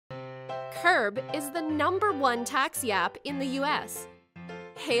Curb is the #1 taxi app in the US.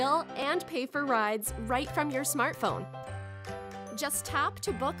 Hail and pay for rides right from your smartphone. Just tap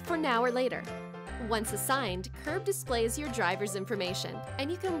to book for now or later. Once assigned, Curb displays your driver's information,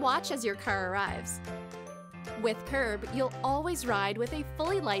 and you can watch as your car arrives. With Curb, you'll always ride with a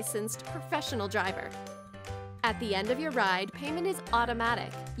fully licensed professional driver. At the end of your ride, payment is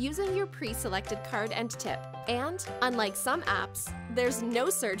automatic using your pre-selected card and tip. And, unlike some apps, there's no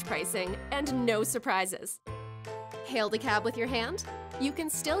surge pricing and no surprises. Hailed a cab with your hand? You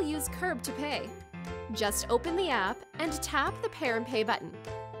can still use Curb to pay. Just open the app and tap the Pay and Pay button.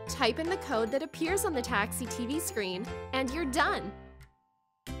 Type in the code that appears on the taxi TV screen, and you're done.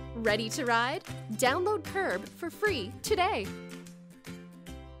 Ready to ride? Download Curb for free today.